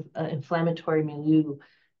kind of inflammatory milieu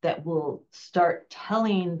that will start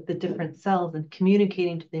telling the different cells and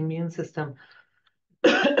communicating to the immune system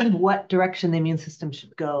what direction the immune system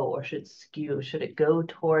should go or should skew. Should it go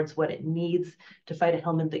towards what it needs to fight a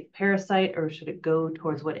helminthic parasite, or should it go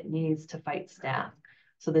towards what it needs to fight staph?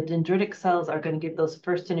 So the dendritic cells are going to give those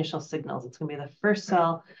first initial signals. It's going to be the first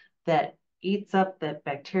cell that eats up that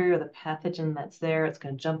bacteria or the pathogen that's there. It's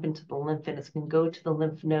going to jump into the lymph and it's going to go to the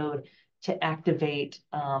lymph node to activate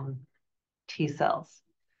T cells.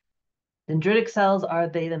 Dendritic cells are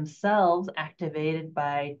they themselves activated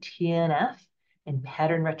by TNF and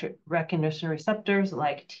pattern recognition receptors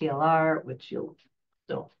like TLR, which you'll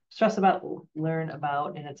still stress about, we'll learn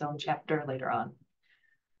about in its own chapter later on.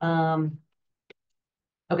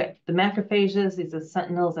 Okay, the macrophages, these are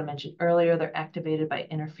sentinels I mentioned earlier. They're activated by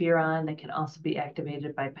interferon. They can also be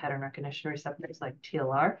activated by pattern recognition receptors like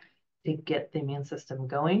TLR to get the immune system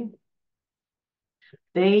going.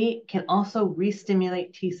 They can also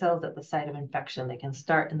re-stimulate T cells at the site of infection. They can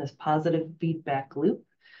start in this positive feedback loop,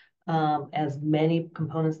 as many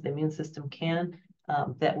components of the immune system can,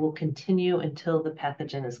 that will continue until the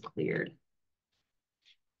pathogen is cleared.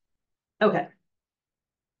 Okay.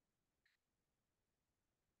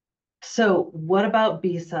 So what about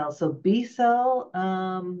B cells? So B cell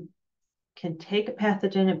can take a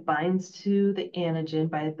pathogen, it binds to the antigen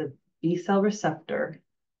by the B cell receptor.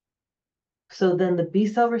 So then the B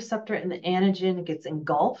cell receptor and the antigen gets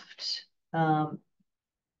engulfed.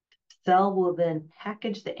 Cell will then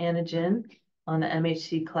package the antigen on the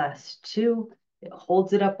MHC class 2. It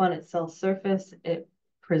holds it up on its cell surface. It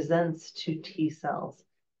presents to T cells.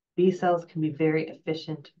 B cells can be very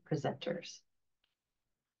efficient presenters.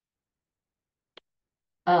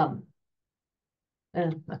 Okay,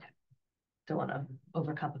 don't want to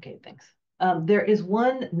overcomplicate things. There is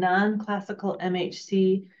one non-classical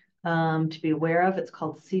MHC to be aware of. It's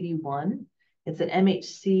called CD1. It's an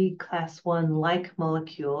MHC class 1-like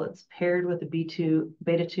molecule. It's paired with a beta-2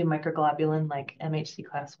 microglobulin like MHC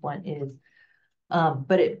class 1 is.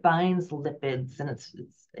 But it binds lipids, and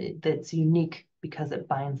it's unique because it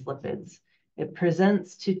binds lipids. It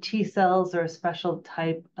presents to T cells or a special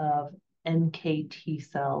type of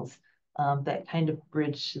NKT cells that kind of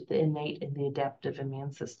bridge the innate and the adaptive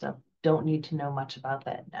immune system. Don't need to know much about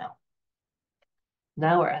that now.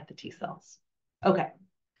 Now we're at the T cells. Okay,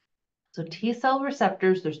 so T cell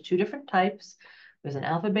receptors, there's two different types. There's an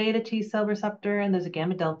alpha beta T cell receptor and there's a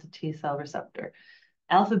gamma delta T cell receptor.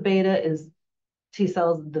 Alpha beta is T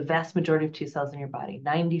cells, the vast majority of T cells in your body,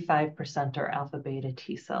 95% are alpha beta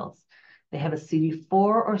T cells. They have a CD4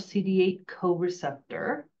 or CD8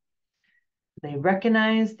 co-receptor. They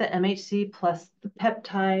recognize the MHC plus the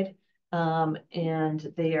peptide,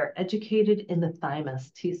 and they are educated in the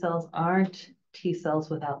thymus. T cells aren't T cells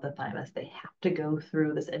without the thymus. They have to go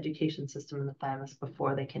through this education system in the thymus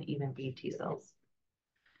before they can even be T cells.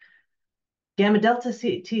 Gamma delta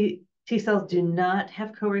T cells do not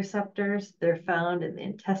have co-receptors. They're found in the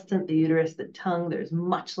intestine, the uterus, the tongue. There's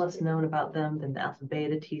much less known about them than the alpha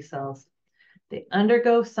beta T cells. They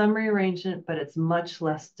undergo some rearrangement, but it's much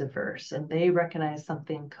less diverse. And they recognize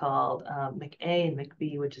something called McA and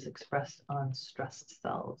McB, which is expressed on stressed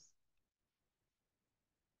cells.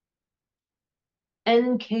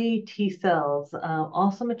 NKT cells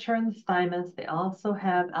also mature in the thymus. They also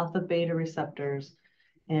have alpha beta receptors.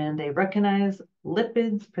 And they recognize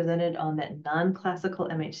lipids presented on that non-classical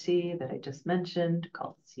MHC that I just mentioned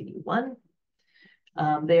called CD1.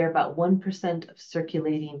 They are about 1% of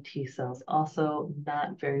circulating T cells, also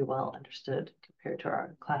not very well understood compared to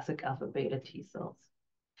our classic alpha beta T cells.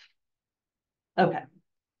 Okay.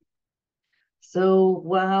 So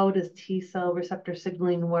how does T cell receptor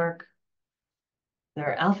signaling work? There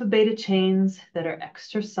are alpha beta chains that are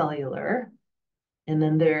extracellular, and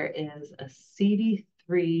then there is a CD3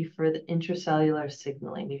 for the intracellular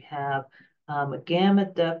signaling. You have a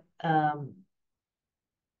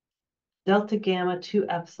delta gamma, 2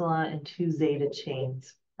 epsilon, and 2 zeta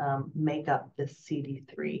chains make up this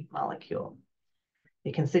CD3 molecule.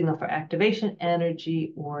 It can signal for activation,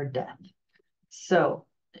 energy, or death. So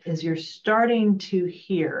as you're starting to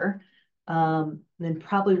hear, then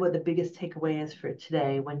probably what the biggest takeaway is for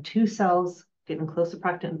today, when two cells get in close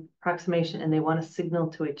approximation and they want to signal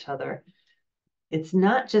to each other, it's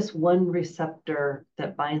not just one receptor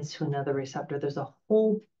that binds to another receptor. There's a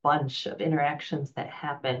whole bunch of interactions that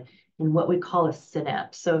happen in what we call a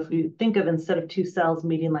synapse. So if you think of, instead of two cells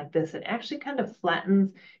meeting like this, it actually kind of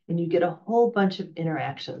flattens and you get a whole bunch of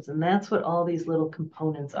interactions. And that's what all these little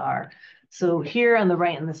components are. So here on the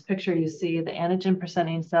right in this picture, you see the antigen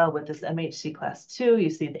presenting cell with this MHC class 2. You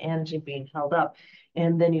see the antigen being held up.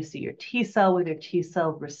 And then you see your T cell with your T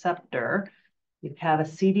cell receptor. You have a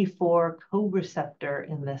CD4 co-receptor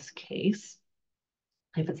in this case.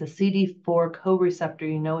 If it's a CD4 co-receptor,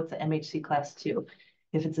 you know it's an MHC class 2.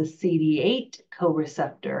 If it's a CD8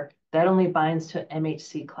 co-receptor, that only binds to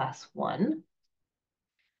MHC class 1.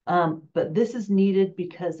 But this is needed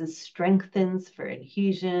because it strengthens for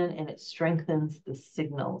adhesion and it strengthens the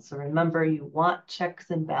signal. So remember, you want checks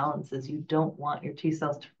and balances. You don't want your T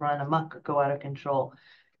cells to run amok or go out of control.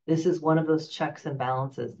 This is one of those checks and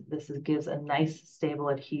balances. Gives a nice stable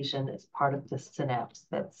adhesion as part of the synapse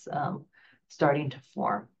that's starting to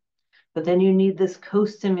form. But then you need this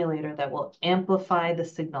co-stimulator that will amplify the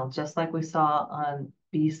signal, just like we saw on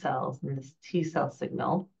B cells and this T cell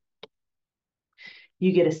signal.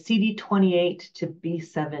 You get a CD28 to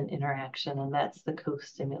B7 interaction, and that's the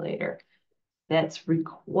co-stimulator. That's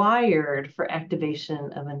required for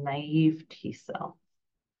activation of a naive T cell.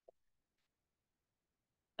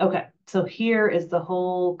 Okay, so here is the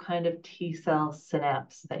whole kind of T cell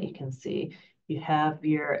synapse that you can see. You have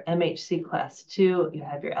your MHC class 2, you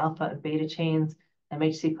have your alpha and beta chains.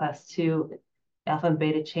 MHC class 2, alpha and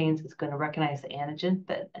beta chains is going to recognize the antigen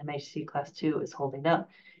that MHC class 2 is holding up.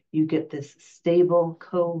 You get this stable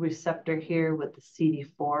co-receptor here with the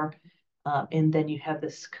CD4, and then you have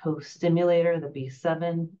this co-stimulator, the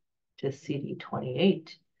B7 to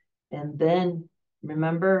CD28. And then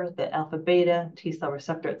remember, the alpha beta T cell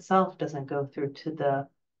receptor itself doesn't go through to the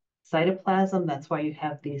cytoplasm. That's why you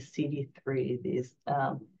have these CD3, these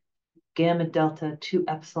gamma delta, 2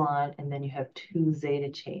 epsilon, and then you have 2 zeta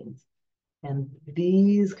chains. And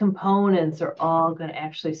these components are all going to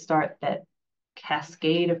actually start that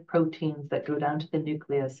cascade of proteins that go down to the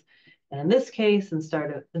nucleus. And in this case,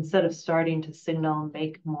 instead of starting to signal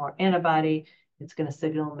make more antibody, it's going to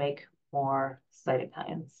signal make more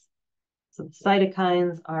cytokines. So the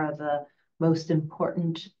cytokines are the most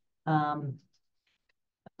important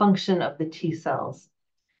function of the T cells.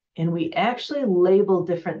 And we actually label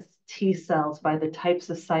different T cells by the types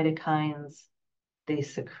of cytokines they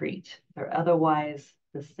secrete. They're otherwise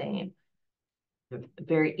the same. They're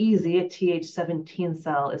very easy. A Th17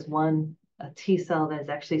 cell is a T cell that is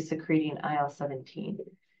actually secreting IL-17.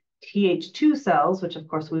 Th2 cells, which of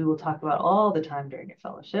course we will talk about all the time during your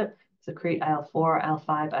fellowship, secrete IL-4,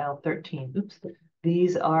 IL-5, IL-13. Oops.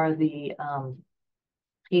 These are the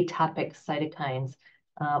atopic cytokines.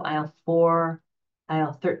 IL-4,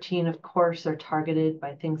 IL-13, of course, are targeted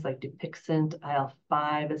by things like Dupixent.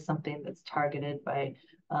 IL-5 is something that's targeted by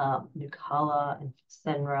Nucala and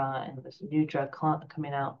Fasenra, and there's a new drug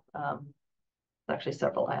coming out. There's actually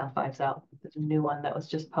several IL-5s out. There's a new one that was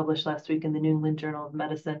just published last week in the New England Journal of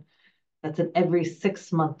Medicine. That's an every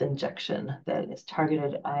 6-month injection that is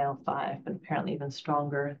targeted at IL-5, but apparently even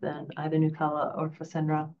stronger than either Nucala or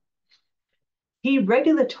Fasenra. T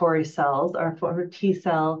regulatory cells are a form of T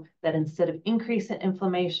cell that instead of increase in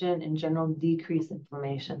inflammation, in general decrease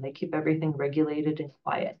inflammation. They keep everything regulated and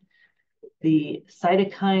quiet. The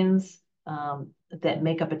cytokines that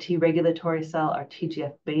make up a T regulatory cell are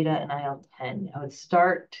TGF-beta and IL-10. I would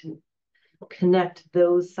start to connect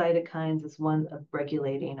those cytokines as one of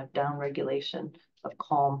regulating, of downregulation, of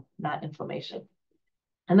calm, not inflammation.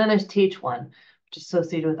 And then there's Th1, which is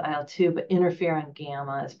associated with IL-2, but interferon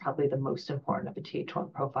gamma is probably the most important of a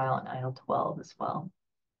Th1 profile, and IL-12 as well.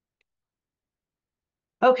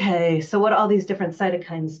 Okay, so what all these different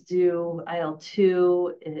cytokines do.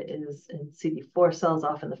 IL-2 is in CD4 cells,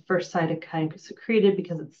 often the first cytokine secreted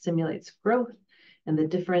because it stimulates growth and the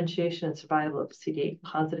differentiation and survival of CD8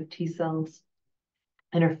 positive T cells.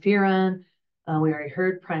 Interferon, we already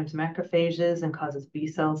heard, primes macrophages and causes B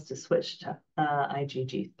cells to switch to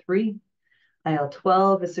IgG3.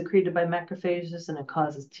 IL-12 is secreted by macrophages and it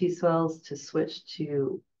causes T cells to switch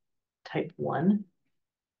to type 1.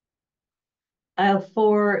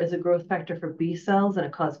 IL-4 is a growth factor for B cells and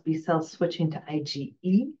it causes B cells switching to IgE.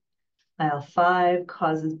 IL-5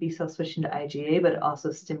 causes B cell switching to IgA, but it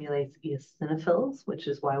also stimulates eosinophils, which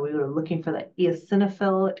is why we were looking for that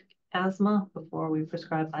eosinophilic asthma before we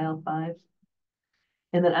prescribe IL-5.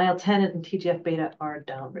 And then IL-10 and TGF-beta are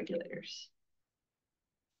downregulators.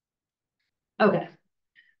 Okay,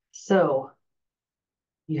 so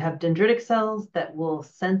you have dendritic cells that will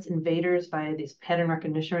sense invaders via these pattern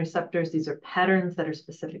recognition receptors. These are patterns that are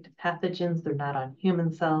specific to pathogens. They're not on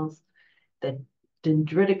human cells. The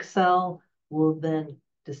dendritic cell will then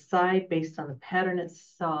decide based on the pattern it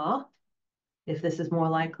saw if this is more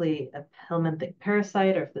likely a helminthic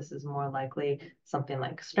parasite or if this is more likely something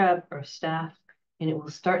like strep or staph, and it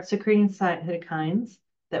will start secreting cytokines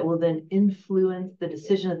that will then influence the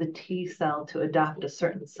decision of the T cell to adopt a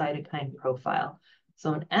certain cytokine profile.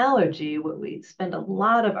 So in allergy, what we spend a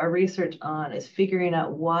lot of our research on is figuring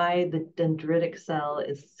out why the dendritic cell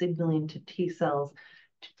is signaling to T cells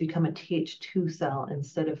to become a Th2 cell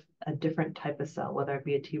instead of a different type of cell, whether it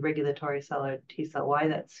be a T regulatory cell or a T cell, why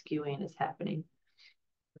that skewing is happening.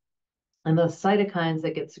 And those cytokines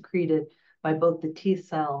that get secreted by both the T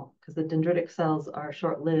cell, because the dendritic cells are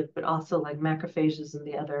short-lived, but also like macrophages and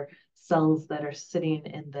the other cells that are sitting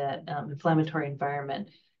in that inflammatory environment,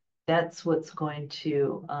 that's what's going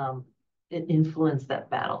to influence that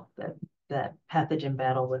battle, that pathogen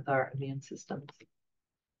battle with our immune systems.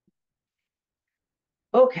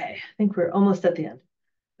 Okay, I think we're almost at the end.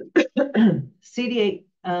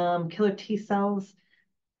 CD8 killer T cells,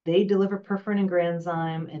 they deliver perforin and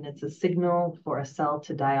granzyme, and it's a signal for a cell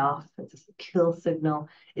to die off. It's a kill signal.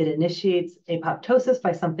 It initiates apoptosis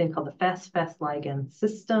by something called the fast ligand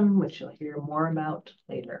system, which you'll hear more about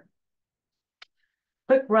later.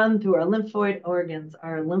 Quick run through our lymphoid organs.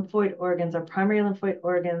 Our primary lymphoid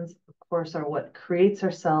organs, of course, are what creates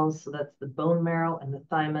our cells. So that's the bone marrow and the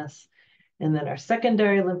thymus. And then our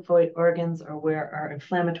secondary lymphoid organs are where our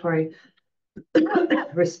inflammatory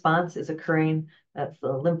response is occurring. That's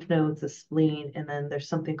the lymph nodes, the spleen, and then there's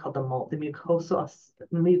something called the MOLT, the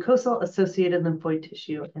mucosal associated lymphoid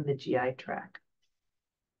tissue in the GI tract.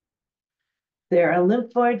 There are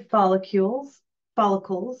lymphoid follicles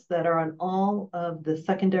that are on all of the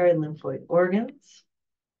secondary lymphoid organs.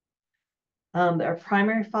 There are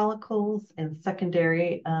primary follicles and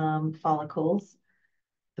secondary follicles.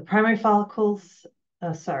 The primary follicles,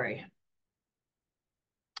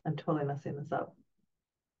 I'm totally messing this up.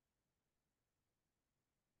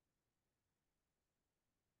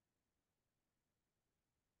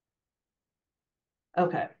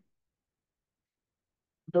 Okay.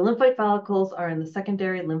 The lymphoid follicles are in the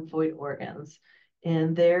secondary lymphoid organs,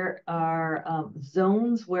 and there are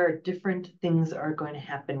zones where different things are going to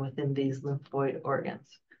happen within these lymphoid organs.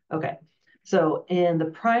 Okay, so in the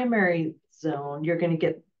primary zone, you're going to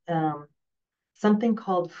get something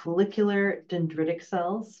called follicular dendritic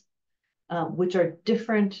cells, which are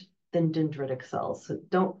different than dendritic cells. So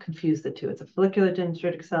don't confuse the two. It's a follicular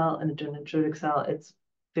dendritic cell and a dendritic cell. It's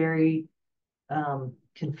very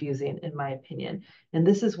confusing in my opinion. And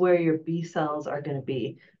this is where your B cells are going to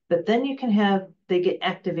be. But then you can have, they get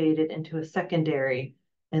activated into a secondary,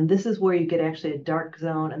 and this is where you get actually a dark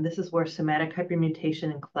zone, and this is where somatic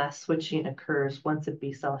hypermutation and class switching occurs once a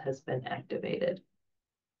B cell has been activated.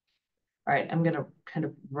 All right, I'm going to kind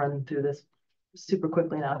of run through this super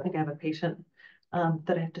quickly now. I think I have a patient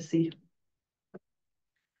that I have to see.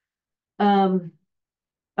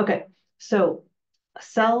 Okay, so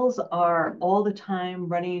cells are all the time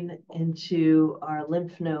running into our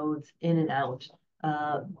lymph nodes in and out.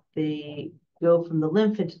 They go from the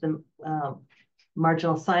lymph into the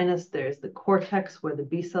marginal sinus. There's the cortex where the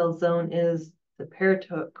B cell zone is, the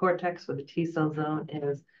paracortex where the T cell zone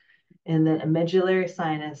is, and then a medullary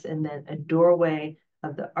sinus, and then a doorway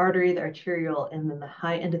of the artery, the arteriole, and then the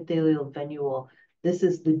high endothelial venule. This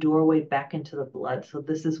is the doorway back into the blood. So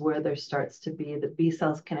this is where there starts to be, the B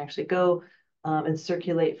cells can actually go and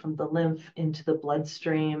circulate from the lymph into the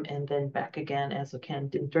bloodstream and then back again, as can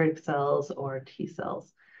dendritic cells or T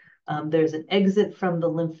cells. There's an exit from the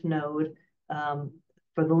lymph node.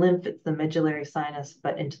 For the lymph, it's the medullary sinus,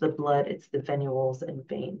 but into the blood, it's the venules and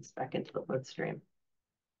veins back into the bloodstream.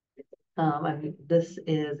 This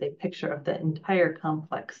is a picture of the entire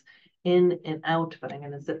complex in and out, but I'm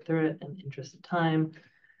going to zip through it in the interest of time.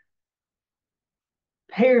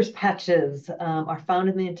 Peyer's patches are found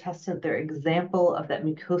in the intestine. They're an example of that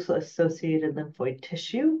mucosa-associated lymphoid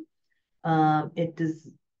tissue. It does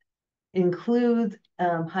include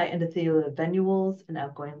high endothelial venules and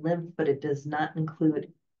outgoing lymph, but it does not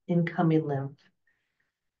include incoming lymph.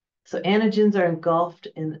 So antigens are engulfed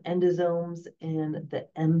in endosomes and the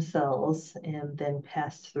M cells and then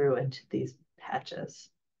passed through into these patches.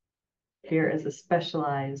 Here is a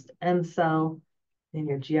specialized M cell in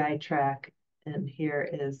your GI tract, and here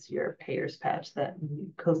is your Peyer's patch, that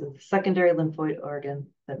mucosa, the secondary lymphoid organ,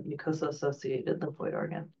 the mucosa-associated lymphoid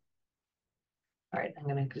organ. All right, I'm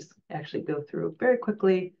going to just actually go through very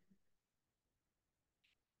quickly.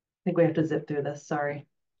 I think we have to zip through this. Sorry,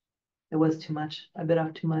 it was too much. I bit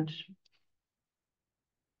off too much.